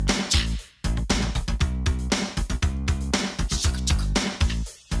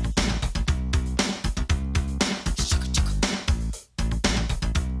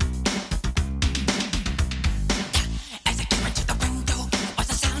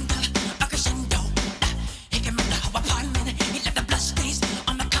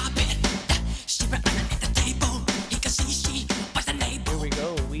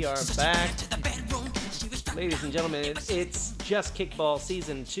Ladies and gentlemen, it's Just Kickball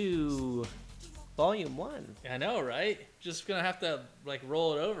Season 2, Volume 1. I know, right? Just gonna have to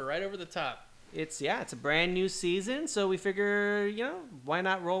roll it over right over the top. It's a brand new season, so we figure, why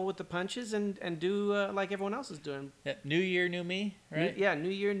not roll with the punches and do like everyone else is doing. Yeah, new year, new me, right? New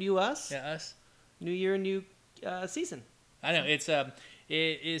year, new us. Yeah, us. New year, new season. I know it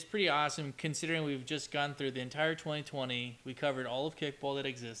is pretty awesome considering we've just gone through the entire 2020. We covered all of kickball that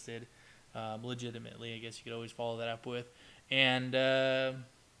existed, legitimately. I guess you could always follow that up with, and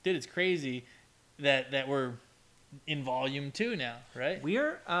dude, it's crazy that we're in volume 2 now, right?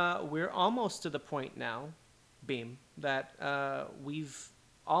 We're almost to the point now, Beam, that we've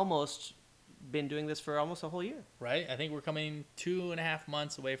almost been doing this for almost a whole year. Right? I think we're coming 2.5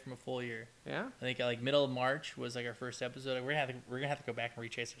 months away from a full year. Yeah. I think middle of March was our first episode. We're gonna have to go back and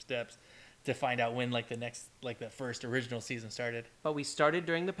retrace our steps to find out when the first original season started. But we started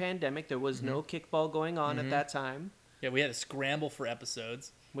during the pandemic. There was no kickball going on at that time. Yeah, we had to scramble for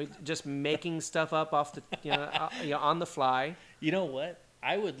episodes. We just making stuff up off the on the fly. You know what?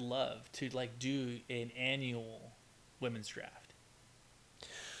 I would love to do an annual women's draft.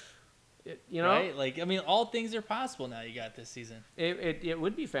 Right? All things are possible now. You got this season. It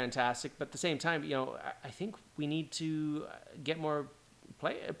would be fantastic, but at the same time, I think we need to get more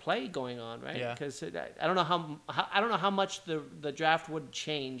play going on, right? Yeah. Because I don't know how much the draft would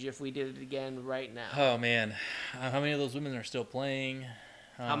change if we did it again right now. Oh man, how many of those women are still playing?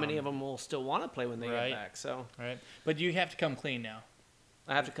 How many of them will still want to play when they right. get back? So right, but you have to come clean now.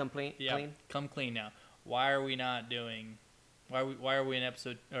 I have to come clean. Yeah, come clean now. Why are we not doing? Why are we in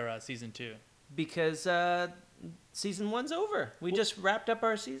episode or season 2? Because season 1's over. We just wrapped up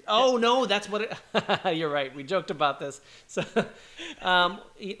our season. Oh no, that's what it. You're right. We joked about this. So,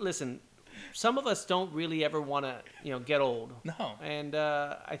 listen, some of us don't really ever want to, get old. No. And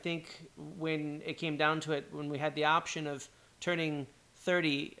I think when it came down to it, when we had the option of turning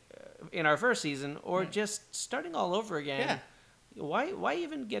 30 in our first season or just starting all over again, why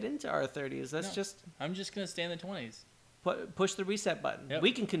even get into our 30s? I'm just gonna stay in the 20s. Push the reset button. Yep.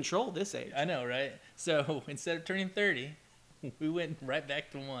 We can control this age. I know, right? So instead of turning 30, we went right back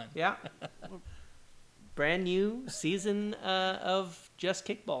to 1. Yeah. Brand new season of Just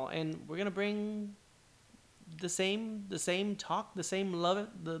Kickball, and we're gonna bring the same talk, the same love,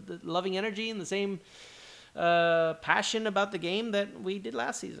 the loving energy, and the same passion about the game that we did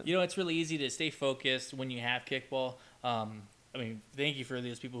last season. It's really easy to stay focused when you have kickball. Thank you for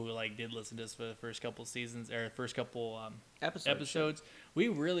those people who did listen to us for the first couple seasons or first couple episodes. We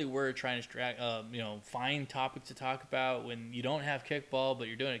really were trying to find topics to talk about when you don't have kickball, but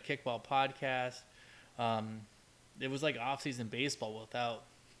you're doing a kickball podcast. It was like off-season baseball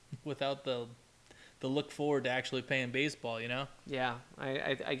without the look forward to actually playing baseball. Yeah,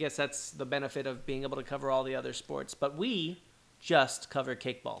 I guess that's the benefit of being able to cover all the other sports, but we just cover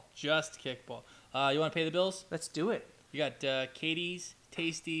kickball. Just kickball. You want to pay the bills? Let's do it. You got Katie's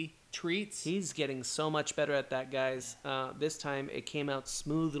Tasty Treats. He's getting so much better at that, guys. This time it came out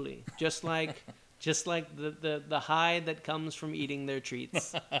smoothly, just like the high that comes from eating their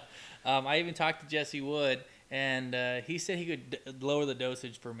treats. I even talked to Jesse Wood, and he said he could lower the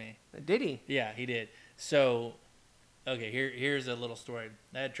dosage for me. Did he? Yeah, he did. So, okay, here's a little story.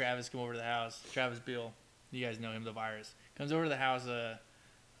 I had Travis come over to the house. Travis Beal, you guys know him, the virus, comes over to the house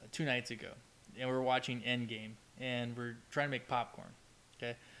 2 nights ago, and we're watching Endgame. And we're trying to make popcorn,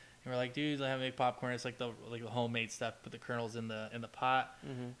 okay? And we're like, dude, let me make popcorn. It's like the homemade stuff. Put the kernels in the pot.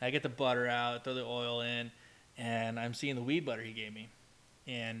 Mm-hmm. I get the butter out, throw the oil in, and I'm seeing the weed butter he gave me,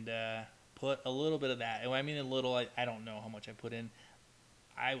 and put a little bit of that. And I mean a little. I don't know how much I put in.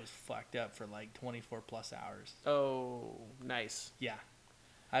 I was fucked up for 24 plus hours. Oh, nice. Yeah,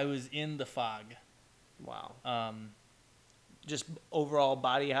 I was in the fog. Wow. Just overall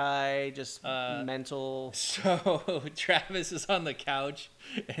body high, just mental. So Travis is on the couch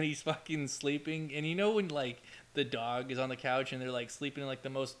and he's fucking sleeping. And when the dog is on the couch and they're sleeping in the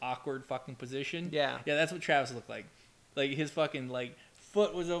most awkward fucking position? Yeah. Yeah, that's what Travis looked like. His fucking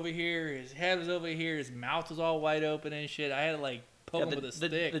foot was over here, his head was over here, his mouth was all wide open and shit. I had to poke him with a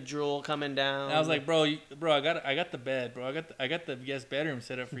stick. The drool coming down. And I was like, bro, I got the bed, bro. I got the guest bedroom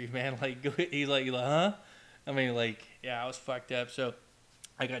set up for you, man. He's like, huh? I was fucked up. So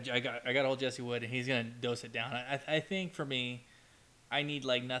I got old Jesse Wood, and he's gonna dose it down. I think for me, I need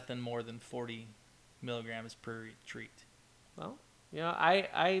nothing more than 40 milligrams per treat. Well,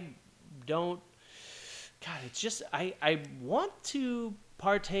 I don't. God, it's just I want to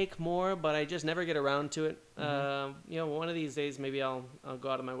partake more, but I just never get around to it. Mm-hmm. One of these days, maybe I'll go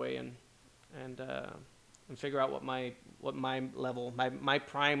out of my way and figure out what my level, my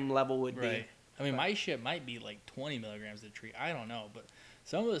prime level would be. Right. I mean, my shit might be like 20 milligrams a treat. I don't know, but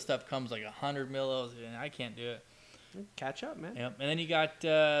some of the stuff comes like 100 millos, and I can't do it. Catch up, man. Yep. And then you got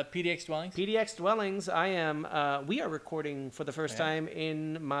PDX Dwellings. PDX Dwellings. We are recording for the first time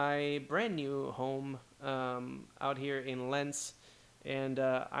in my brand new home out here in Lentz, and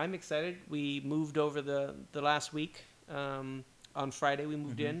I'm excited. We moved over the last week. On Friday we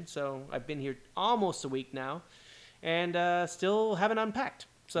moved in, so I've been here almost a week now, and still haven't unpacked.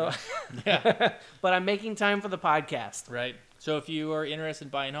 So, Yeah. but I'm making time for the podcast. Right. So if you are interested in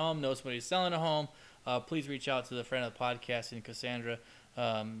buying a home, know somebody who's selling a home, please reach out to the friend of the podcast in Cassandra,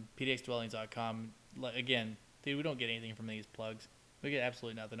 pdxdwellings.com. Again, dude, we don't get anything from these plugs. We get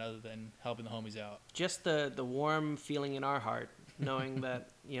absolutely nothing other than helping the homies out. Just the warm feeling in our heart, knowing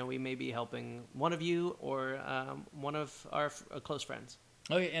that we may be helping one of you or one of our close friends.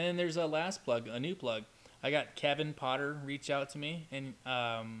 Okay, and then there's a last plug, a new plug. I got Kevin Potter reach out to me, and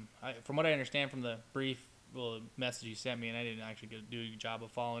from what I understand from the brief message he sent me, and I didn't actually do a good job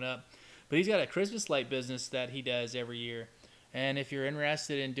of following up, but he's got a Christmas light business that he does every year. And if you're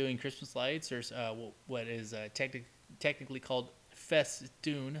interested in doing Christmas lights or what is technically called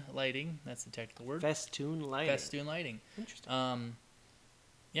festoon lighting, that's the technical word. Festoon lighting. Festoon lighting. Interesting.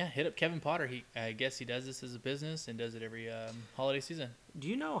 Yeah, hit up Kevin Potter. I guess he does this as a business and does it every holiday season. Do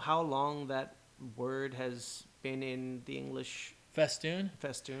you know how long that word has been in the English? Festoon?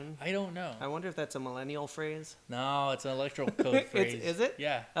 Festoon. I don't know. I wonder if that's a millennial phrase. No, it's an electrical code phrase. Is it?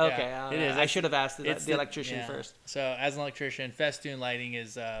 Yeah. Okay. Yeah, it is. I should have asked the electrician first. So as an electrician, festoon lighting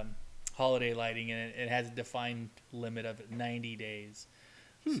is holiday lighting, and it has a defined limit of 90 days.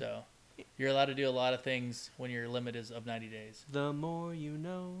 So you're allowed to do a lot of things when your limit is of 90 days. The more you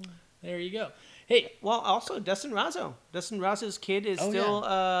know. There you go. Hey, well, also Dustin Razzo. Dustin Razzo's kid is still,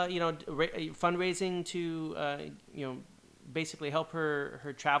 fundraising to, basically help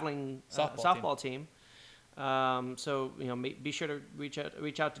her traveling softball team. So be sure to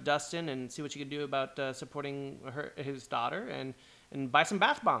reach out to Dustin and see what you can do about supporting his daughter and buy some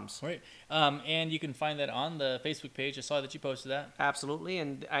bath bombs. Right. And you can find that on the Facebook page. I saw that you posted that. Absolutely.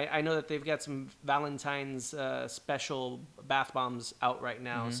 And I know that they've got some Valentine's special bath bombs out right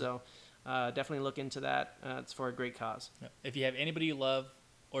now. Mm-hmm. So definitely look into that. It's for a great cause. If you have anybody you love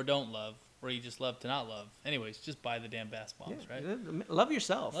or don't love, or you just love to not love, anyways, just buy the damn bath bombs, right? Love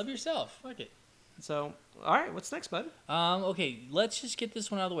yourself. Love yourself. Fuck it. So, all right, what's next, bud? Okay, let's just get this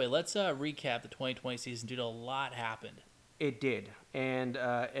one out of the way. Let's recap the 2020 season. Dude, a lot happened. It did, and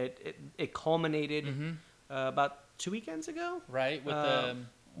it culminated about 2 weekends ago, right?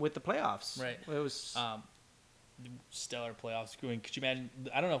 With the playoffs, right? It was stellar playoffs. Could you imagine?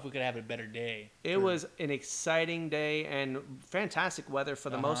 I don't know if we could have a better day. It was an exciting day and fantastic weather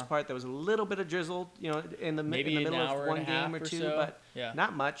for the most part. There was a little bit of drizzle, in the middle of one game or two, but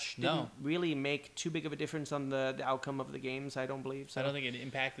not much. Didn't really make too big of a difference on the outcome of the games. I don't believe so. I don't think it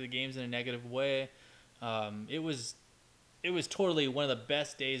impacted the games in a negative way. It was totally one of the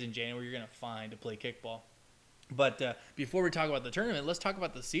best days in January you're going to find to play kickball. But before we talk about the tournament, let's talk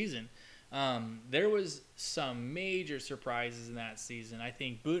about the season. There was some major surprises in that season. I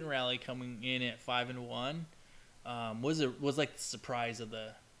think Boot and Rally coming in at 5-1 was like the surprise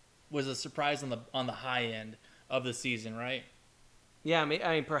was a surprise on the high end of the season, right? Yeah, I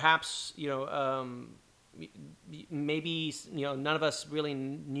mean perhaps maybe none of us really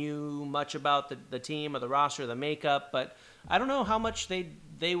knew much about the team or the roster or the makeup, but I don't know how much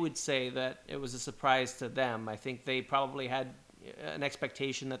they would say that it was a surprise to them. I think they probably had an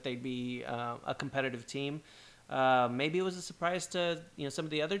expectation that they'd be a competitive team. Maybe it was a surprise to some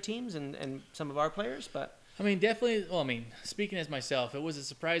of the other teams and some of our players, but I mean, definitely. Well, I mean, speaking as myself, it was a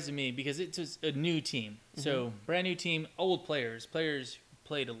surprise to me because it's a new team. So brand new team, old players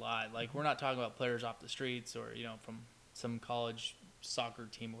played a lot. Like we're not talking about players off the streets or from some college soccer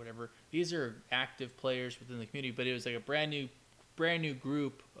team or whatever. These are active players within the community, but it was like a brand new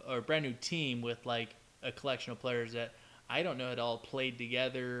group or brand new team with like a collection of players that I don't know had all played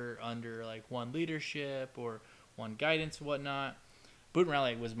together under like one leadership or one guidance and whatnot. Boot and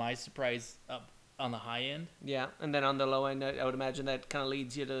Rally was my surprise up on the high end. Yeah, and then on the low end, I would imagine that kind of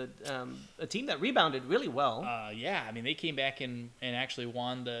leads you to a team that rebounded really well. Yeah, I mean they came back and actually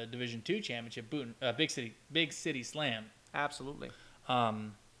won the Division II championship, Big City Slam. Absolutely.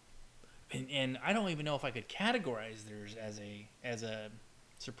 And I don't even know if I could categorize theirs as a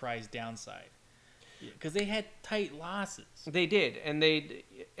surprise downside. Because they had tight losses. They did, and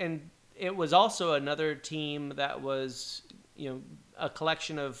it was also another team that was, a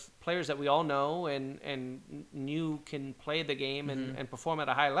collection of players that we all know and knew can play the game and perform at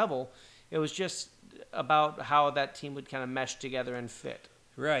a high level. It was just about how that team would kind of mesh together and fit.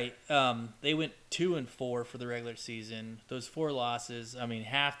 Right. They went 2-4 for the regular season. Those 4 losses, I mean,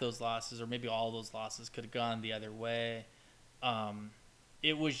 half those losses, or maybe all those losses, could have gone the other way.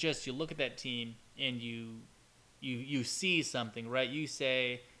 It was just you look at that team and you see something, right? You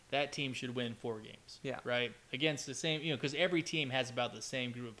say that team should win 4 games, Yeah. right? Against the same, because every team has about the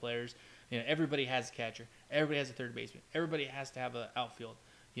same group of players. Everybody has a catcher, everybody has a third baseman, everybody has to have an outfield,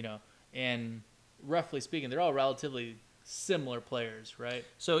 and roughly speaking, they're all relatively similar players, right?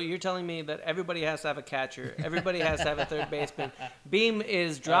 So you're telling me that everybody has to have a catcher, everybody has to have a third baseman. Beam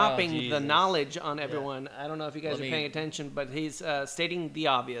is dropping the Jesus. knowledge on everyone. I don't know if you guys are paying attention, but he's stating the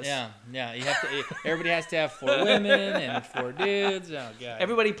obvious. Yeah. You have to. Everybody has to have 4 women and 4 dudes. Oh god.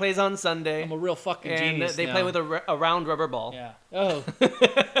 Everybody plays on Sunday. I'm a real fucking and genius. they now. play with a round rubber ball. Yeah. Oh.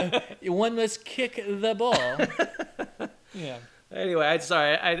 One must kick the ball. Yeah. Anyway,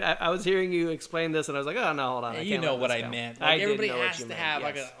 I was hearing you explain this, and I was like, oh no, hold on. I You can't know let what this I go. meant. I Like did everybody know what has you to meant, have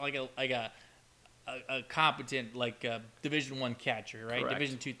yes. a competent Division I catcher, right? Correct.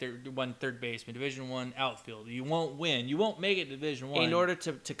 Division II third baseman, Division I outfield. You won't win. You won't make it to Division I. In order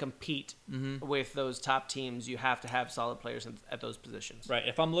to compete with those top teams, you have to have solid players at those positions. Right.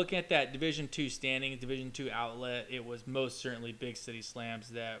 If I'm looking at that Division II standing, Division II outlet, it was most certainly Big City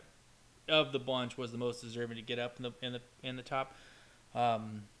Slams that, of the bunch, was the most deserving to get up in the top.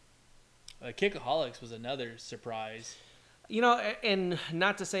 Kickaholics was another surprise. And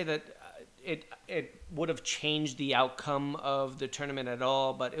not to say that it would have changed the outcome of the tournament at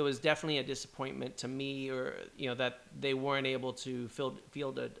all, but it was definitely a disappointment to me, or that they weren't able to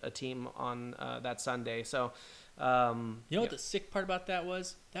field a team on that Sunday. So, what the sick part about that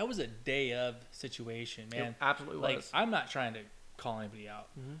was? That was a day of situation, man. It absolutely was. I'm not trying to call anybody out,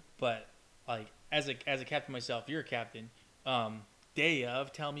 but as a captain myself, you're a captain. Day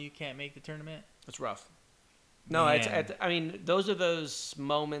of, tell me you can't make the tournament. It's rough. No, Man. I mean, those are those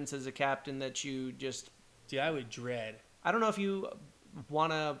moments as a captain that you just. Dude, I would dread. I don't know if you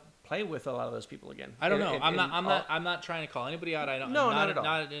want to play with a lot of those people again. I don't know. I'm not trying to call anybody out. I don't. No, not not at all.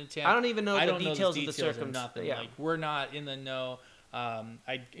 Not an intent. I don't even know I the don't details know of the details circumstance. nothing. Yeah. We're not in the know.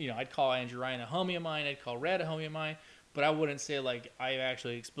 I'd call Andrew Ryan a homie of mine. I'd call Red a homie of mine. But I wouldn't say I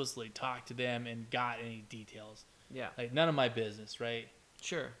actually explicitly talked to them and got any details. Yeah. None of my business, right?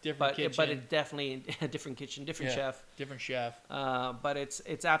 Sure. Different But kitchen. it's definitely a different kitchen, different chef. Different chef. But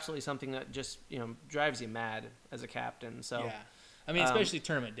it's absolutely something that just drives you mad as a captain. So Yeah. I mean, especially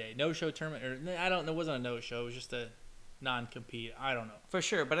tournament day. No-show tournament. Or I don't know. It wasn't a no-show. It was just a non-compete. I don't know. for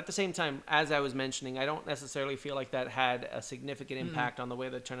sure. But at the same time, as I was mentioning, I don't necessarily feel like that had a significant impact on the way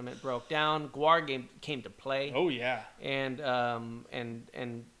the tournament broke down. Guar came to play. Oh, yeah. And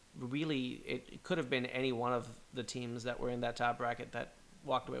really, it could have been any one of the teams that were in that top bracket that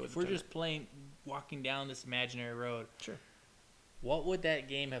walked away with If the we're tournament. just walking down this imaginary road, Sure. what would that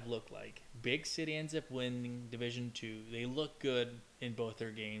game have looked like? Big City ends up winning Division II. They look good in both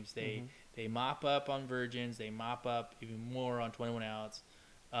their games. They mop up on Virgins. They mop up even more on 21 outs.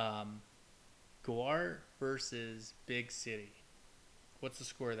 Guar versus Big City. What's the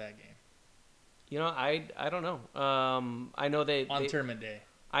score of that game? I don't know. I know they Tournament day.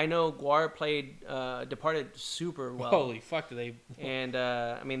 I know Guar departed super well. Holy fuck, do they... And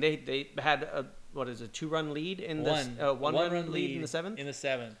I mean, they had a 2-run lead in the one run lead in the seventh. In the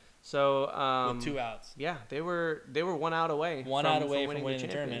seventh. So With 2 outs. Yeah, they were 1 out away. One out away from winning the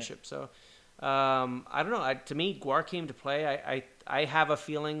tournament. championship. So I don't know. To me, Guar came to play. I have a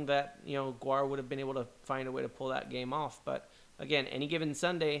feeling that Guar would have been able to find a way to pull that game off. But again, any given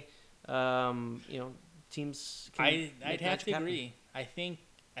Sunday, teams. I'd have to agree. I think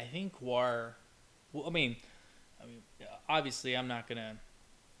Guar. Well, I mean, obviously, I'm not gonna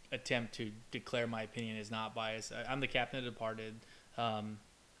attempt to declare my opinion as not biased. I'm the captain that departed.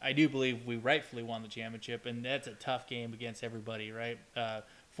 I do believe we rightfully won the championship, and that's a tough game against everybody, right?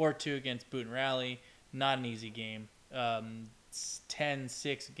 4-2 against Boot and Rally, not an easy game. 10-6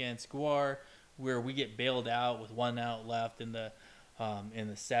 against Guar, where we get bailed out with 1 out left in the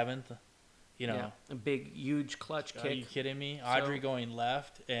seventh. A big, huge clutch kick. Are you kidding me? Audrey going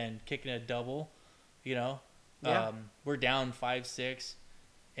left and kicking a double. Yeah. We're down 5-6,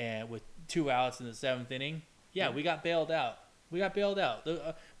 and with 2 outs in the 7th inning. Yeah, we got bailed out. But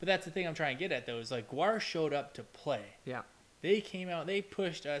that's the thing I'm trying to get at, though, is Guar showed up to play. Yeah. They came out. They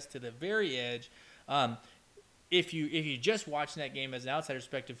pushed us to the very edge. If you just watching that game as an outsider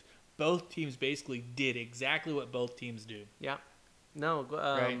perspective, both teams basically did exactly what both teams do. Yeah. No,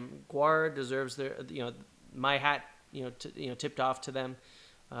 Right. Guar deserves their, my hat, tipped off to them.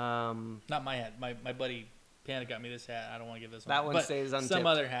 Not my hat. My buddy Panda got me this hat. I don't want to give this one. That one but stays untipped. some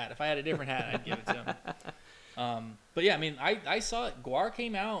other hat. If I had a different hat, I'd give it to him. But yeah, I mean, I saw it. Guar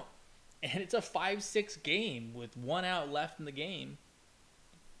came out, and it's a 5-6 game with 1 out left in the game.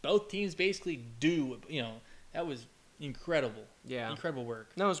 Both teams basically that was incredible. Yeah. Incredible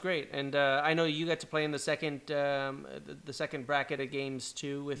work. No, it was great, and I know you got to play in the second bracket of games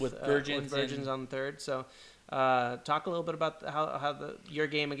too with Virgins on the third. So, talk a little bit about how your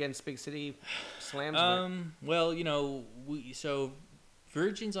game against Big City Slams went. Well, so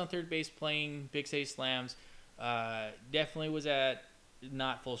Virgins on third base playing Big City Slams, definitely was at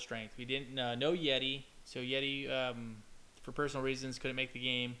not full strength. We didn't no Yeti, so Yeti for personal reasons couldn't make the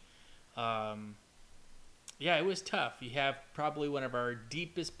game. Yeah, it was tough. You have probably one of our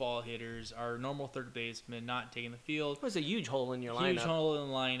deepest ball hitters, our normal third baseman, not taking the field. It was a huge hole in your lineup. Huge hole in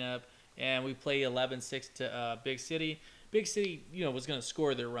the lineup, and we play 11-6 to Big City. Big City, was going to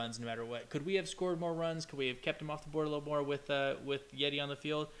score their runs no matter what. Could we have scored more runs? Could we have kept them off the board a little more with Yeti on the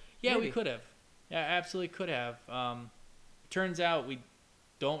field? Yeah, Maybe. we could have. Yeah, absolutely could have. Turns out we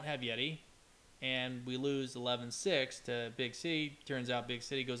don't have Yeti, and we lose 11-6 to Big City. Turns out Big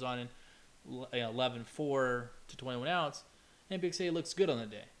City goes on and 11-4 to 21 outs, and Big City looks good on the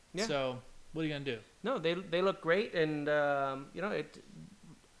day. Yeah. So what are you gonna do? No, they look great, and it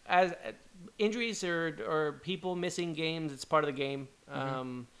as injuries or people missing games, it's part of the game.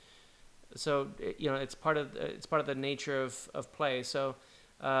 So it's part of the nature of play. So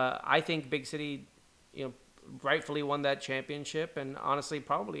I think Big City, rightfully won that championship, and honestly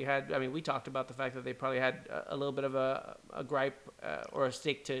probably had. I mean, we talked about the fact that they probably had a little bit of a gripe or a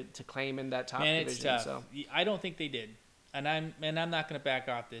stake to claim in that top Man, division. it's tough. So I don't think they did, and I'm not going to back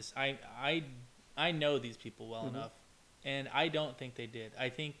off this. I know these people well enough, and I don't think they did. I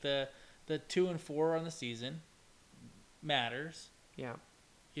think the 2-4 on the season matters. yeah,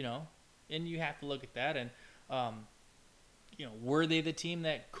 And you have to look at that. And were they the team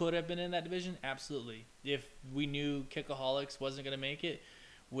that could have been in that division? Absolutely. If we knew Kickaholics wasn't going to make it,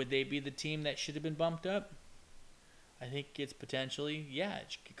 would they be the team that should have been bumped up? I think it's potentially,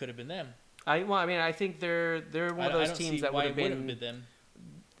 it could have been them. I think they're one of those teams that would have been them.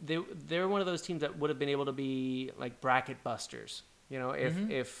 They're one of those teams that would have been able to be like bracket busters.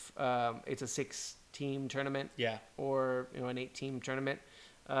 If it's a 6-team tournament, or an 8-team tournament.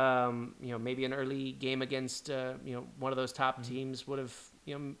 Maybe an early game against one of those top teams would have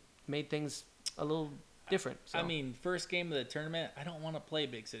made things a little different. So. I mean, first game of the tournament, I don't want to play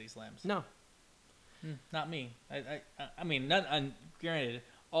Big City Slams. No, not me. I mean, granted,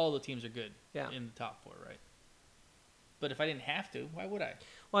 all the teams are good in the top 4, right? But if I didn't have to, why would I?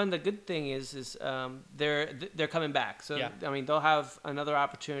 Well, and the good thing is they're coming back. So I mean, they'll have another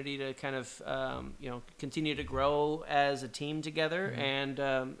opportunity to kind of continue to grow as a team together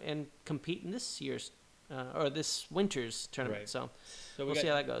and compete in this year's or this winter's tournament. Right. So we'll see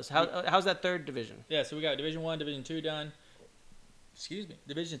how that goes. How's that third division? Yeah, so we got Division 1, Division 2 done. Excuse me.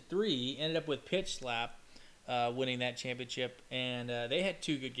 Division 3 ended up with Pitch Slap winning that championship, and they had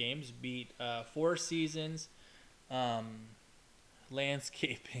 2 good games. Beat Four Seasons.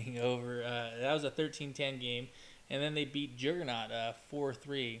 Landscaping over that was a 13-10 game, and then they beat Juggernaut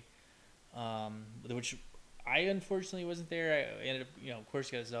 4-3, which I unfortunately wasn't there. I ended up, of course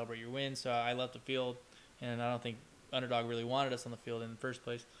you got to celebrate your win, so I left the field, and I don't think Underdog really wanted us on the field in the first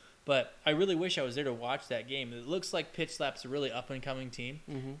place, but I really wish I was there to watch that game. It looks like Pitch Slap's a really up-and-coming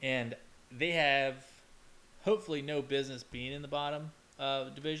team, and they have hopefully no business being in the bottom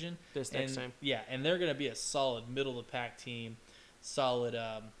division this next time. Yeah, and they're going to be a solid middle-of-the-pack team, solid,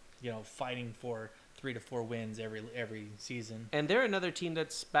 fighting for 3 to 4 wins every season. And they're another team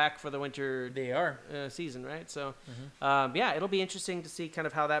that's back for the winter. They are season, right? So, it'll be interesting to see kind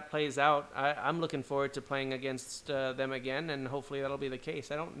of how that plays out. I'm looking forward to playing against them again, and hopefully that'll be the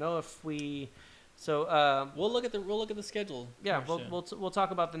case. I don't know if we. So we'll look at the schedule. Yeah, we'll talk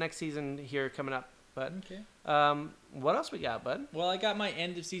about the next season here coming up. But what else we got, bud? Well, I got my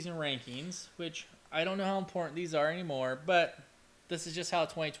end of season rankings, which I don't know how important these are anymore, but this is just how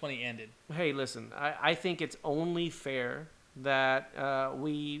 2020 ended. Hey, listen, I think it's only fair that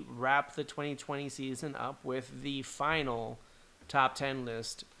we wrap the 2020 season up with the final top 10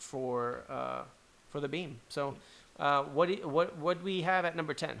 list for the Beam. So, what do we have at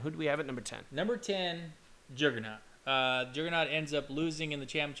number 10? Who do we have at number 10? Number 10, Juggernaut. Juggernaut ends up losing in the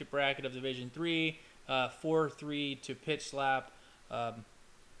championship bracket of Division 3, 4-3 to Pitch Slap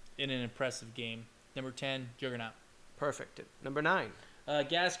in an impressive game. Number 10, Juggernaut. Perfect. Number 9.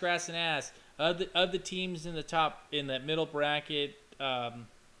 Gas, Grass, and Ass. Of the teams in that middle bracket, I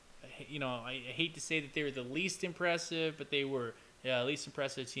hate to say that they were the least impressive, but they were least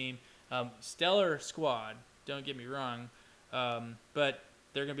impressive team. Stellar squad, don't get me wrong, but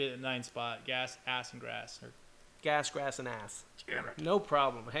they're going to be at the 9th spot. Gas, Ass, and Grass, or Gas, grass, and ass. No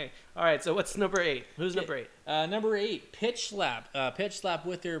problem. Hey, all right. So what's number 8? Who's number 8? Number 8, Pitch Slap. Pitch Slap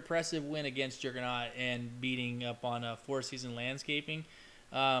with their impressive win against Juggernaut and beating up on Four Season Landscaping.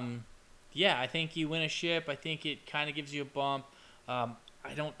 Yeah, I think you win a ship. I think it kind of gives you a bump. I'm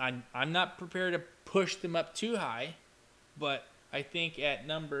not prepared to push them up too high, but I think at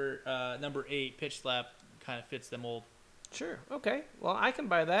number 8, Pitch Slap kind of fits the mold. Sure. Okay. Well, I can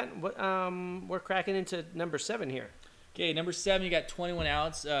buy that. We're cracking into number 7 here. Okay, number 7, you got 21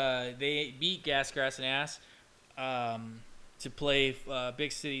 outs. They beat Gas, Grass, and Ass to play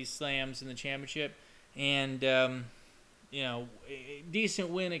Big City Slams in the championship. And, decent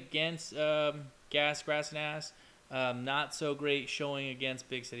win against Gas, Grass, and Ass. Not so great showing against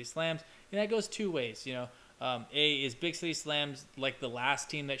Big City Slams. And that goes two ways, is Big City Slams like the last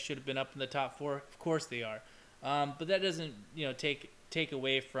team that should have been up in the top 4? Of course they are. But that doesn't, take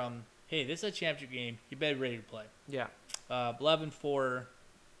away from, hey, this is a championship game. You better be ready to play. Yeah. 11-4,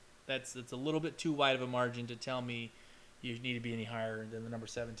 that's a little bit too wide of a margin to tell me you need to be any higher than the number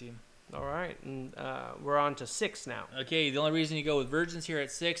 7 team. All right. And we're on to 6 now. Okay, the only reason you go with Virgins here at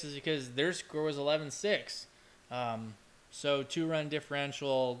 6 is because their score was 11-6. So 2-run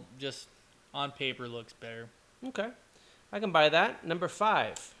differential just on paper looks better. Okay. I can buy that. Number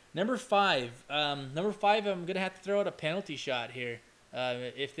 5. Number 5, I'm going to have to throw out a penalty shot here.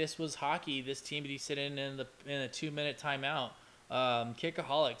 If this was hockey, this team would be sitting in a 2-minute timeout.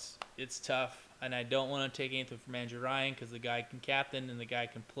 Kickaholics, it's tough, and I don't want to take anything from Andrew Ryan because the guy can captain and the guy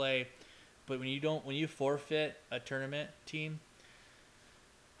can play. But when you forfeit a tournament team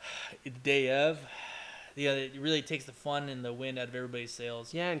the day of, it really takes the fun and the wind out of everybody's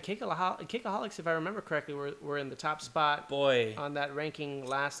sails. Yeah, and Kickaholics, if I remember correctly, were in the top spot. Boy, on that ranking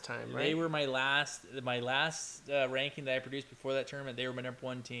last time, right? They were my last ranking that I produced before that tournament. They were my number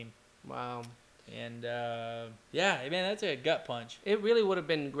 1 team. Wow. And man, that's a gut punch. It really would have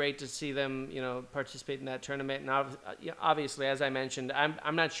been great to see them, participate in that tournament. And obviously, as I mentioned,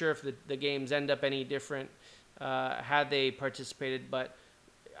 I'm not sure if the games end up any different had they participated, but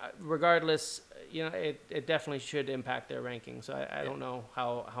regardless, it definitely should impact their ranking. So I don't know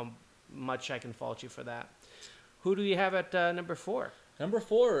how much I can fault you for that. Who do you have at number 4? Number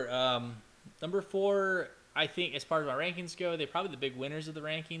 4, I think as far as my rankings go, they're probably the big winners of the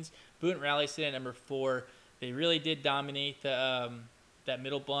rankings. Boot and Rally sit at number 4. They really did dominate that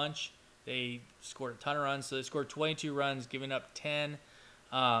middle bunch. They scored a ton of runs. So they scored 22 runs, giving up 10.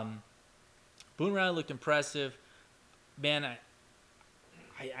 Boot and Rally looked impressive. Man,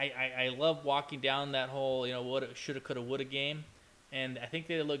 I love walking down that whole, what shoulda, coulda, woulda game. And I think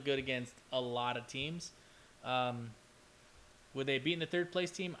they look good against a lot of teams. Would they beat the third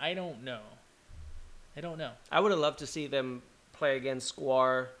place team? I don't know. I would have loved to see them play against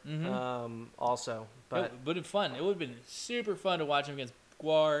Squar also. But it would have been fun. It would have been super fun to watch them against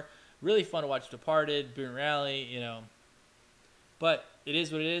Squar. Really fun to watch Departed, Boone Rally, But it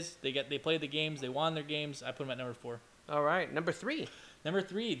is what it is. They played the games. They won their games. I put them at number 4. All right, number 3. Number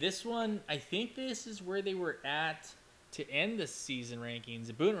 3, this one, I think this is where they were at to end the season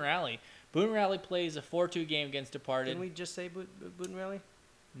rankings. Boone Rally. Boone Rally plays a 4-2 game against Departed. Didn't we just say Boone Rally?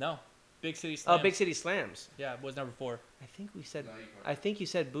 No. Big City Slams. Oh, Big City Slams. Yeah, it was number 4. I think you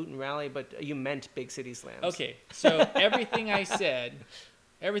said Boot and Rally, but you meant Big City Slams. Okay, so everything I said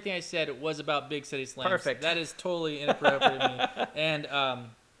was about Big City Slams. Perfect. That is totally inappropriate to me. And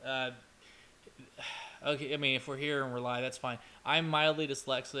okay, I mean, if we're here and we're live, that's fine. I'm mildly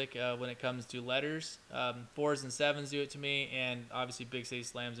dyslexic when it comes to letters. 4s and 7s do it to me, and obviously Big City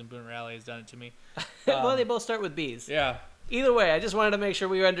Slams and Boone Rally has done it to me. Well, they both start with B's. Yeah. Either way, I just wanted to make sure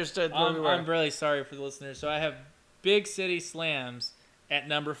we understood where we were. I'm really sorry for the listeners. So I have Big City Slams at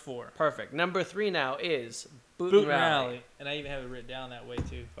number 4. Perfect. Number 3 now is Boot and Rally. Rally. And I even have it written down that way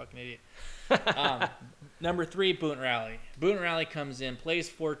too. Fucking idiot. Number 3, Boot and Rally. Boot and Rally comes in, plays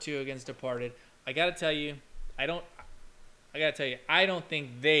 4-2 against Departed. I gotta tell you, I don't think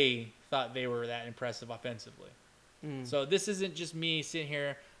they thought they were that impressive offensively. So this isn't just me sitting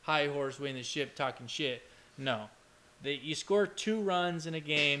here high horse winning the ship talking shit. No. You score 2 runs in a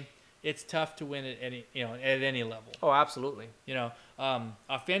game, it's tough to win at any level. Oh, absolutely.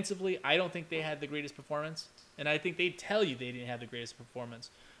 Offensively, I don't think they had the greatest performance, and I think they tell you they didn't have the greatest performance.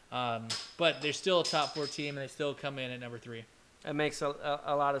 But they're still a top 4 team, and they still come in at number 3. That makes a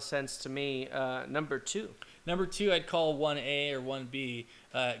lot of sense to me. Number 2. Number 2, I'd call 1A or 1B.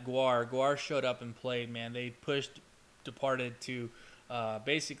 Guar. Guar showed up and played, man. They pushed Departed to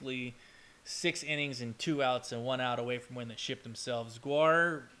basically 6 innings and 2 outs and 1 out away from winning the ship themselves.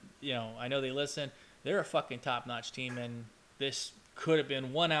 Guar, I know they listen. They're a fucking top-notch team, and this could have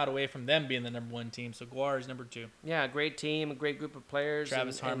been 1 out away from them being the number 1 team. So Guar is number 2. Yeah, great team, a great group of players.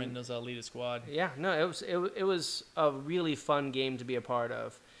 Travis Harmon knows how to lead a squad. Yeah, no, it was a really fun game to be a part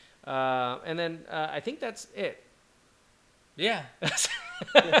of. And then I think that's it. Yeah.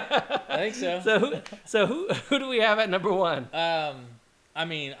 I think so. So who do we have at number 1? I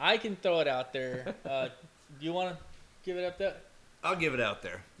mean, I can throw it out there. Do you want to give it up there? I'll give it out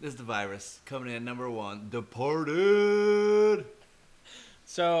there. This is the Virus coming in at number 1. Departed.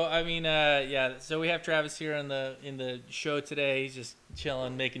 So I mean, yeah. So we have Travis here in the show today. He's just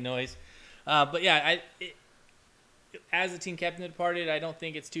chilling, making noise. But yeah, as the team captain of Departed, I don't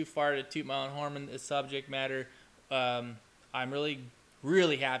think it's too far to toot my own horn in this subject matter. I'm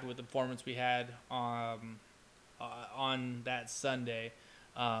really happy with the performance we had on that Sunday.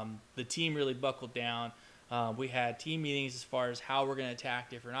 The team really buckled down. We had team meetings as far as how we're going to attack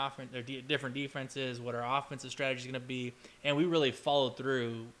different offense or different defenses, what our offensive strategy is going to be, and we really followed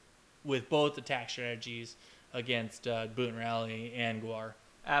through with both attack strategies against Boot and Rally and Guar.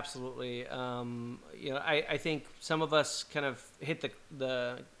 Absolutely. I think some of us kind of hit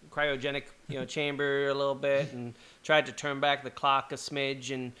the cryogenic chamber a little bit and tried to turn back the clock a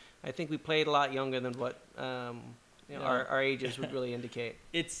smidge, and I think we played a lot younger than what our ages would really indicate.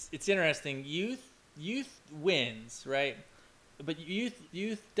 It's interesting. Youth wins, right? But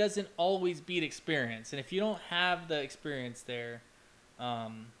youth doesn't always beat experience, and if you don't have the experience there, I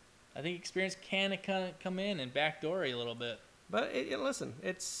think experience can kind of come in and backdoor you a little bit. But listen,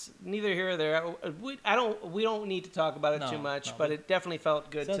 it's neither here or there. We don't need to talk about it too much, but it definitely felt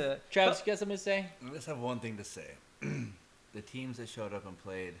good to. Travis, you got something to say? I just have one thing to say. The teams that showed up and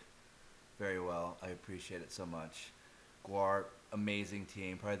played very well, I appreciate it so much. Guar, amazing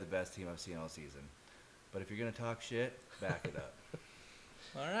team, probably the best team I've seen all season. But if you're gonna talk shit, back it up.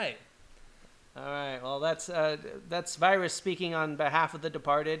 All right. Well, that's Virus speaking on behalf of the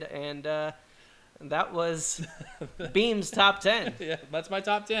Departed, and that was Beam's top 10. Yeah, that's my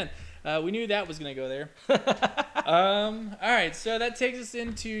top 10. We knew that was gonna go there. All right, so that takes us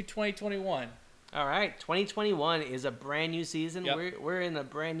into 2021. All right, 2021 is a brand new season. Yep. We're in a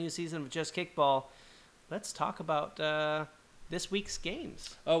brand new season of Just Kickball. Let's talk about this week's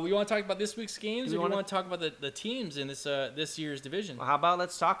games. Oh, we want to talk about this week's games, or do you wanna- want to talk about the teams in this year's division? Well, how about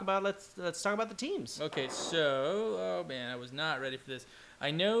let's talk about the teams. Okay, so oh man, I was not ready for this.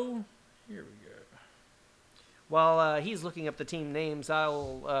 I know. Here we go. While he's looking up the team names,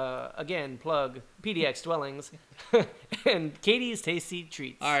 I'll again plug PDX Dwellings and Katie's Tasty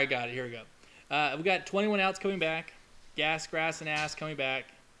Treats. All right, got it. Here we go. We got 21 Outs coming back. Gas, Grass, and Ass coming back.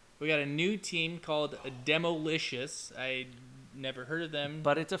 We got a new team called Demolicious. I never heard of them.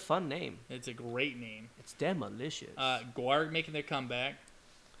 But it's a fun name. It's a great name. It's Demolicious. Guard making their comeback.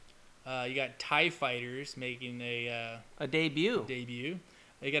 You got TIE Fighters making a debut. You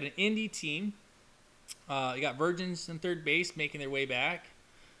got an indie team. You got Virgins in third base making their way back.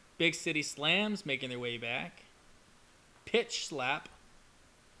 Big City Slams making their way back. Pitch Slap.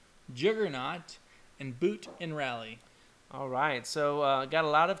 Juggernaut. And Boot and Rally. All right, so got a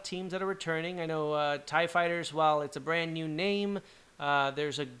lot of teams that are returning. I know TIE Fighters, while it's a brand new name,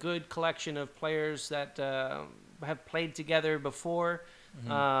 there's a good collection of players that have played together before.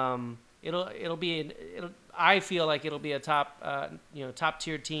 Mm-hmm. I feel like it'll be a top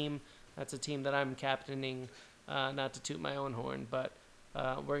tier team. That's a team that I'm captaining. Not to toot my own horn, but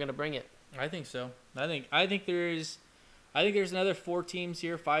we're gonna bring it. I think so. I think there's another 5 teams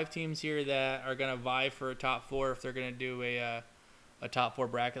here that are gonna vie for a top 4 if they're gonna do a top 4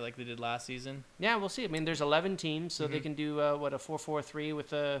 bracket like they did last season. Yeah, we'll see. I mean, there's 11 teams, so they can do a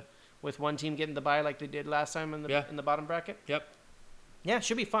 4-4-3 with one team getting the bye like they did last time in the bottom bracket. Yep. Yeah, it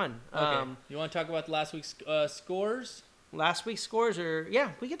should be fun. Okay. You want to talk about last week's scores? Last week's scores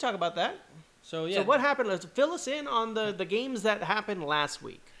we can talk about that. So what happened? Let's fill us in on the games that happened last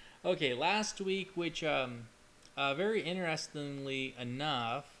week. Okay, last week, which very interestingly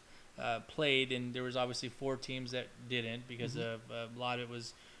enough, played, and there was obviously 4 teams that didn't because of a lot of it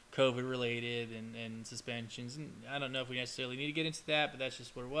was COVID related and suspensions. And I don't know if we necessarily need to get into that, but that's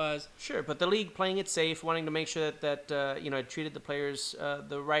just what it was. Sure, but the league playing it safe, wanting to make sure that it treated the players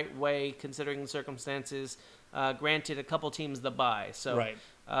the right way considering the circumstances. Granted a couple teams the bye. So right.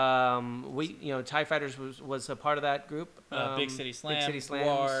 TIE Fighters was a part of that group. Big City Slams,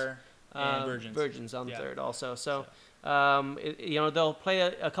 War, and Virgins. Virgins on third also. So they'll play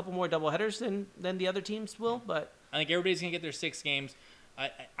a couple more doubleheaders than the other teams will, but I think everybody's gonna get their 6 games.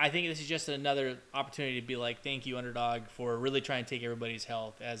 I think this is just another opportunity to be like, thank you, Underdog, for really trying to take everybody's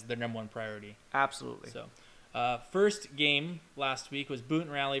health as their number 1 priority. Absolutely. So, first game last week was Boot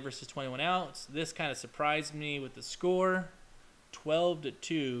and Rally versus 21 Outs. This kind of surprised me with the score.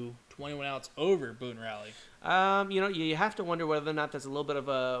 12-2, 21 outs over Boone Rally. You have to wonder whether or not that's a little bit of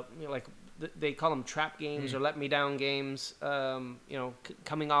a, like they call them trap games or let me down games.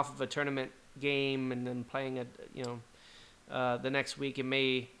 Coming off of a tournament game and then playing the next week, it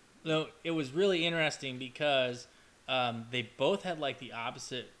may. No, it was really interesting because they both had like the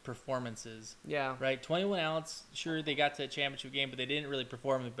opposite performances. Yeah. Right. 21 outs. Sure, they got to a championship game, but they didn't really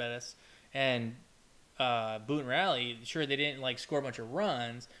perform the best. And Boone Rally, sure, they didn't like score a bunch of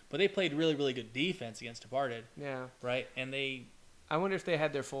runs, but they played really, really good defense against Departed. Yeah. Right. And I wonder if they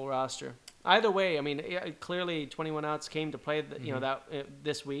had their full roster. Either way, I mean, clearly 21 outs came to play.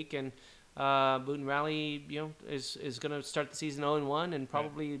 This week, and Boone Rally, is going to start the season 0-1 and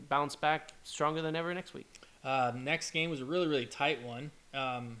probably bounce back stronger than ever next week. Next game was a really, really tight one.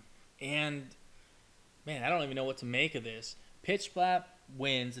 And man, I don't even know what to make of this. Pitch Slap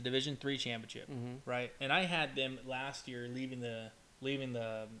wins the Division III championship, right? And I had them last year leaving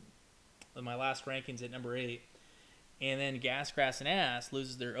my last rankings at number 8. And then Gas, Grass, and Ass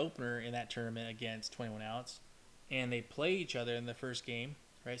loses their opener in that tournament against 21 outs. And they play each other in the first game,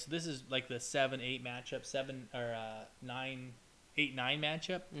 right? So this is like the 7-8 matchup, 8-9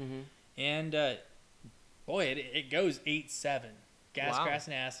 matchup. And it goes 8-7. Gas, Grass,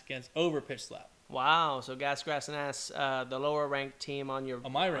 and Ass against over Pitch Slap. Wow! So Gas, Grass, and Ass, the lower ranked team on your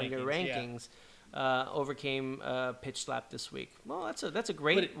rankings, overcame Pitch Slap this week. Well, that's a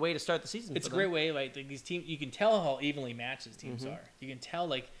great way to start the season. It's a great way. Like these teams, you can tell how evenly matched these teams are. You can tell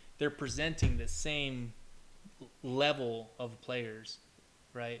like they're presenting the same level of players,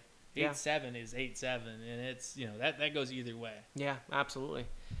 right? 8-7 is 8-7, and it's that goes either way. Yeah, absolutely.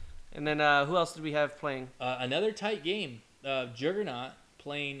 And then who else did we have playing? Another tight game. Juggernaut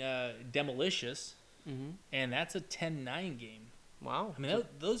playing Demolicious, and that's a 10-9 game. Wow. I mean,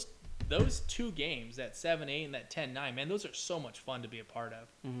 those two games, that 7-8 and that 10-9, man, those are so much fun to be a part of.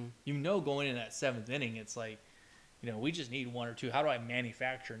 Going in that 7th inning, it's like, we just need one or two. How do I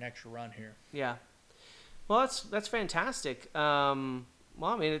manufacture an extra run here? Yeah. Well, that's fantastic. I mean,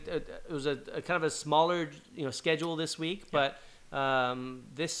 it was a kind of a smaller schedule this week, but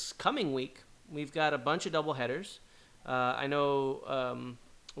this coming week we've got a bunch of doubleheaders. I know.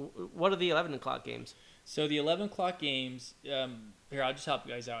 What are the 11 o'clock games? So the 11 o'clock games. Here, I'll just help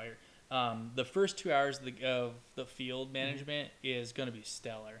you guys out here. The first 2 hours of the field management is going to be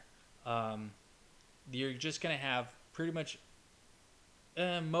stellar. You're just going to have pretty much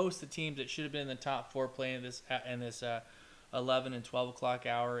most of the teams that should have been in the top 4 playing in this 11 and 12 o'clock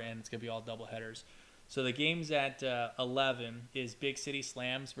hour, and it's going to be all doubleheaders. So the games at 11 is Big City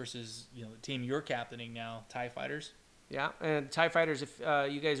Slams versus the team you're captaining now, TIE Fighters. Yeah, and TIE Fighters, if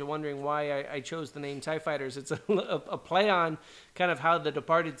you guys are wondering why I chose the name TIE Fighters, it's a play on kind of how the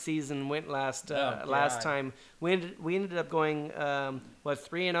Departed season went last time. We ended up going,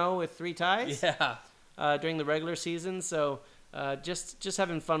 3-0 with 3 ties? Yeah. During the regular season, so just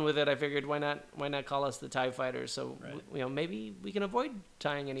having fun with it, I figured why not call us the TIE Fighters? So, maybe we can avoid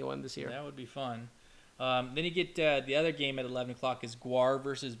tying anyone this year. That would be fun. Then you get the other game at 11 o'clock is Guar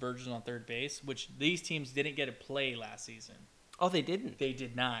versus Virgins on third base, which these teams didn't get to play last season. Oh, they didn't? They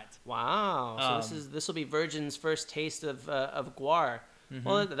did not. Wow. So this will be Virgin's first taste of Guar.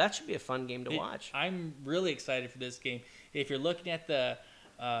 Well, that should be a fun game to watch. I'm really excited for this game. If you're looking at the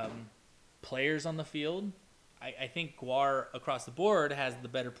players on the field, I think Guar across the board has the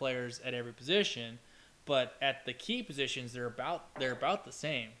better players at every position, but at the key positions they're about the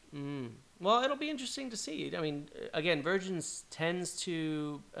same. Well, it'll be interesting to see. I mean, again, Virgins tends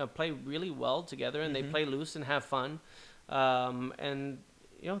to play really well together, and they play loose and have fun. And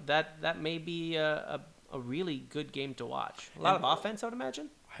that may be a really good game to watch. A lot of offense, I would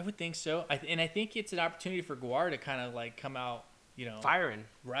imagine. I would think so. I think it's an opportunity for Guar to kind of like come out, firing.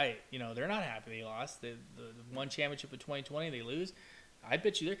 Right. They're not happy they lost. The one championship of 2020, they lose. I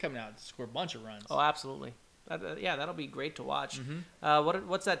bet you they're coming out to score a bunch of runs. Oh, absolutely. That'll be great to watch.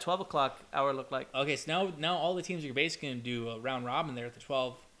 What's that 12 o'clock hour look like? Okay, so now all the teams are basically going to do a round robin there at the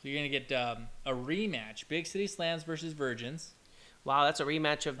 12. So you're going to get a rematch, Big City Slams versus Virgins. Wow, that's a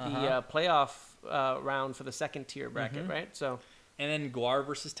rematch of the playoff round for the second tier bracket, right? So. And then Guar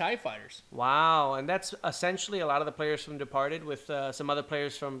versus TIE Fighters. Wow, and that's essentially a lot of the players from Departed with some other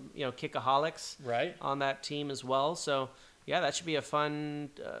players from Kickaholics on that team as well. So. Yeah, that should be a fun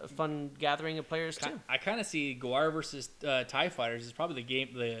gathering of players too. I kind of see Guar versus TIE Fighters is probably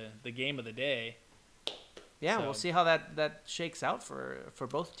the game of the day. Yeah, so. We'll see how that shakes out for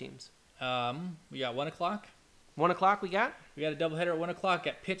both teams. We got 1 o'clock. 1 o'clock we got a doubleheader at 1 o'clock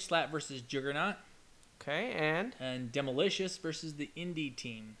at Pitch Slap versus Juggernaut. Okay, and Demolicious versus the Indie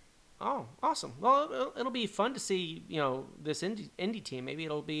team. Oh, awesome. Well, it'll be fun to see, this indie team. Maybe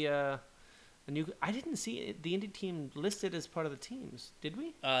it'll be a new. I didn't see the indie team listed as part of the teams. Did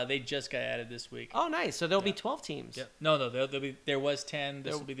we? They just got added this week. Oh, nice. So there'll be 12 teams. Yep. No, there was 10.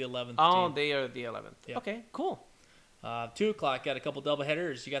 This will be the 11th Oh, team. they are the 11th. Yep. Okay, cool. 2 o'clock, got a couple double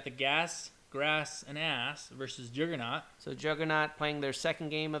headers. You got the Gas, Grass, and Ass versus Juggernaut. So Juggernaut playing their second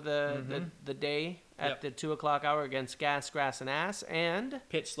game of the day at Yep. the 2 o'clock hour against Gas, Grass, and Ass. And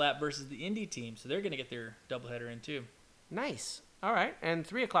Pitch Slap versus the Indie team. So they're going to get their doubleheader in too. nice. All right. And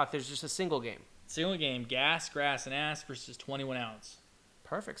 3 o'clock, there's just a single game. Single game, Gas, Grass, and Ass versus 21 Ounce.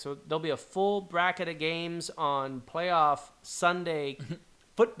 Perfect. So there'll be a full bracket of games on playoff Sunday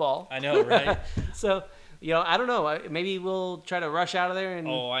football. I know, right? So, I don't know. Maybe we'll try to rush out of there. And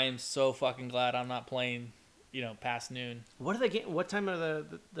Oh, I am so fucking glad I'm not playing, past noon. what time are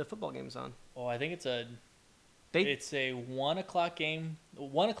the football games on? Oh, I think it's a They 1 o'clock game.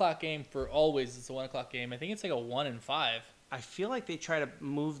 1 o'clock game for always. It's a 1 o'clock game. I think it's like a 1 and 5. I feel like they try to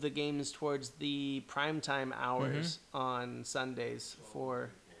move the games towards the primetime hours on Sundays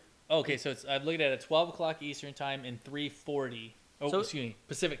for. Okay, so I'm looking at a 12 o'clock Eastern time and 3:40. Oh, So- excuse me,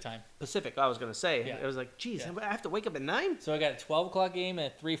 Pacific time. Pacific, I was going to say. Yeah. It was like, geez, Yeah. I have to wake up at 9? So I got a 12 o'clock game and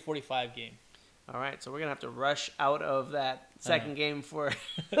a 3:45 game. All right, so we're going to have to rush out of that second game for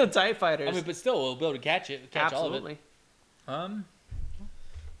the TIE Fighters. I mean, but still, we'll be able to catch Absolutely. all of it.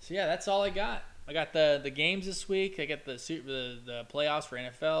 So yeah, that's all I got. I got the games this week. I got the playoffs for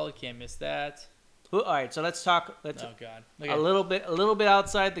NFL. You can't miss that. All right, so let's talk. Oh God. A little bit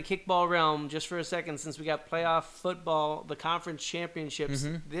outside the kickball realm, just for a second, since we got playoff football, the conference championships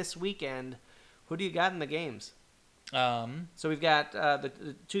this weekend. Who do you got in the games? So we've got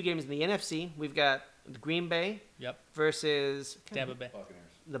the 2 games in the NFC. We've got Green Bay Yep. versus Tampa Bay.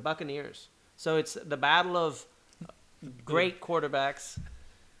 the Buccaneers. So it's the battle of great quarterbacks.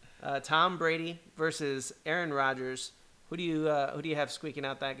 Tom Brady versus Aaron Rodgers. Who do you have squeaking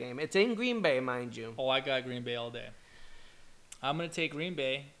out that game? It's in Green Bay, mind you. Oh, I got Green Bay all day. I'm gonna take Green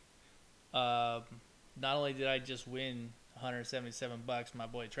Bay. Not only did I just win $177 from my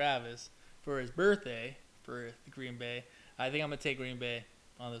boy Travis for his birthday for the Green Bay, I think I'm gonna take Green Bay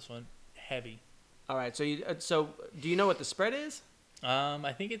on this one. Heavy. All right. So do you know what the spread is?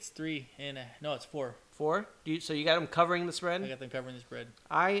 I think it's 3 and no, it's 4. 4? So you got them covering the spread? I got them covering the spread.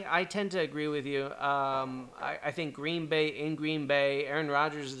 I tend to agree with you. I think Green Bay. Aaron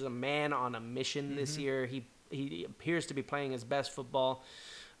Rodgers is a man on a mission this year. He appears to be playing his best football.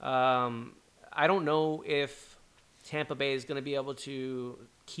 I don't know if Tampa Bay is going to be able to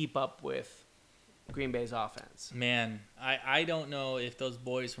keep up with Green Bay's offense. Man, I don't know if those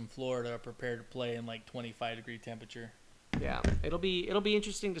boys from Florida are prepared to play in like 25-degree temperature. Yeah, it'll be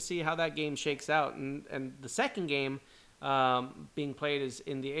interesting to see how that game shakes out. And the second game being played is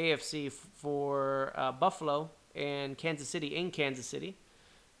in the AFC for Buffalo and Kansas City in Kansas City.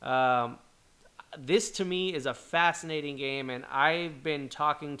 This to me is a fascinating game, and I've been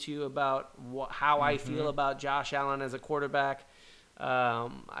talking to you about how I feel about Josh Allen as a quarterback.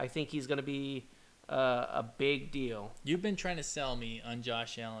 I think he's going to be a big deal. You've been trying to sell me on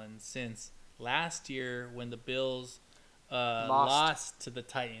Josh Allen since last year when the Bills lost to the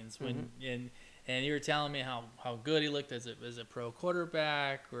Titans. And you were telling me how good he looked as a pro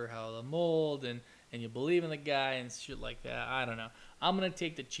quarterback, or how the mold, and you believe in the guy and shit like that. I don't know. I'm gonna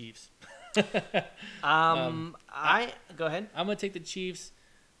take the Chiefs. Go ahead. I'm gonna take the Chiefs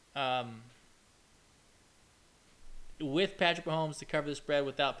with Patrick Mahomes to cover the spread,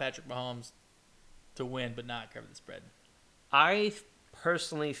 without Patrick Mahomes to win but not cover the spread. I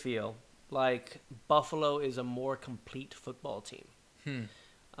personally feel like Buffalo is a more complete football team.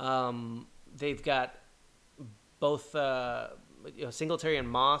 They've got both Singletary and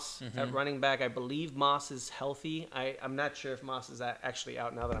Moss at running back. I believe Moss is healthy. I'm not sure if Moss is actually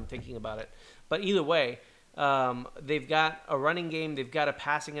out now that I'm thinking about it. But either way, they've got a running game. They've got a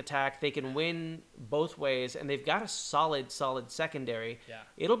passing attack. They can win both ways, and they've got a solid secondary. Yeah.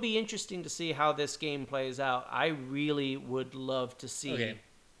 It'll be interesting to see how this game plays out. I really would love to see. Okay.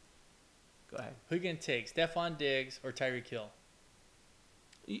 Go ahead. Who you gonna take, Stephon Diggs or Tyreek Hill?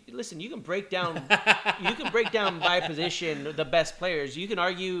 Listen, you can break down by position the best players. You can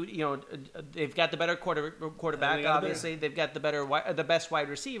argue, they've got the better quarterback. Obviously, they've got the best wide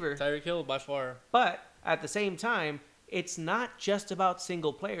receiver. Tyreek Hill by far. But at the same time, it's not just about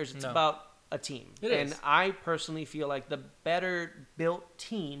single players. It's about a team. It and is. I personally feel like the better built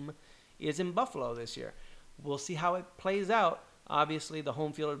team is in Buffalo this year. We'll see how it plays out. obviously the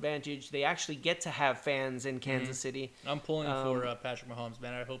home field advantage. They actually get to have fans in Kansas City. I'm pulling for Patrick Mahomes,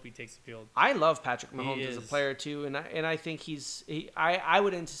 man. I hope he takes the field. I love Patrick Mahomes as a is. player too, and I think I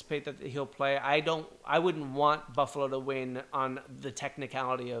would anticipate that he'll play. I wouldn't want Buffalo to win on the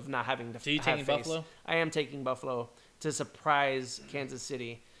technicality of not having to. So you have taking face. Buffalo? I am taking Buffalo to surprise Kansas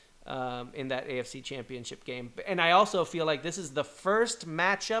City in that AFC Championship game, and I also feel like this is the first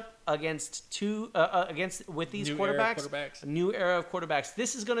matchup against with these New quarterbacks. era quarterbacks. A new era of quarterbacks.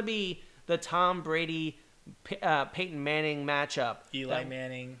 This is going to be the Tom Brady, Peyton Manning matchup. Eli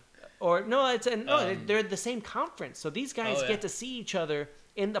Manning. Or no, they're the same conference, so these guys Oh, yeah. get to see each other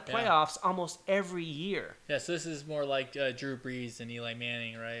in the playoffs almost every year. Yeah, so this is more like Drew Brees and Eli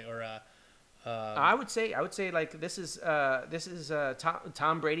Manning, right? Or I would say like this is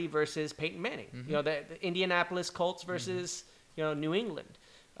Tom Brady versus Peyton Manning. Mm-hmm. You know, the Indianapolis Colts versus New England,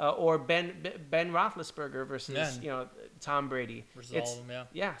 or Ben Roethlisberger versus Tom Brady. versus all of them,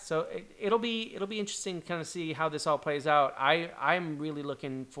 Yeah, so it'll be interesting to kind of see how this all plays out. I'm really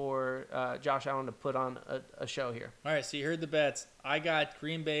looking for Josh Allen to put on a show here. All right, so you heard the bets. I got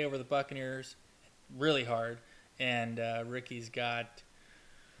Green Bay over the Buccaneers really hard, and Ricky's got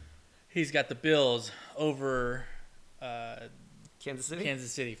the Bills over Kansas City?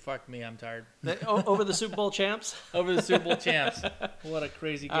 Kansas City. Fuck me, I'm tired. Over the Super Bowl champs? Over the Super Bowl champs. What a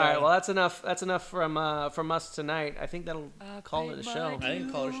crazy guy. All right, well, that's enough. That's enough from us tonight. I think that'll call it a show. I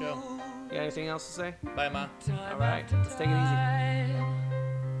didn't call it a show. You got anything else to say? Bye, Ma. All right, let's take it easy.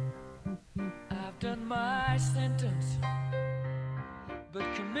 I've done my sentence, but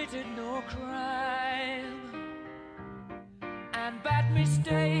committed no crime. And bad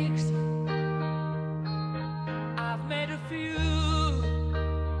mistakes, I've made a few.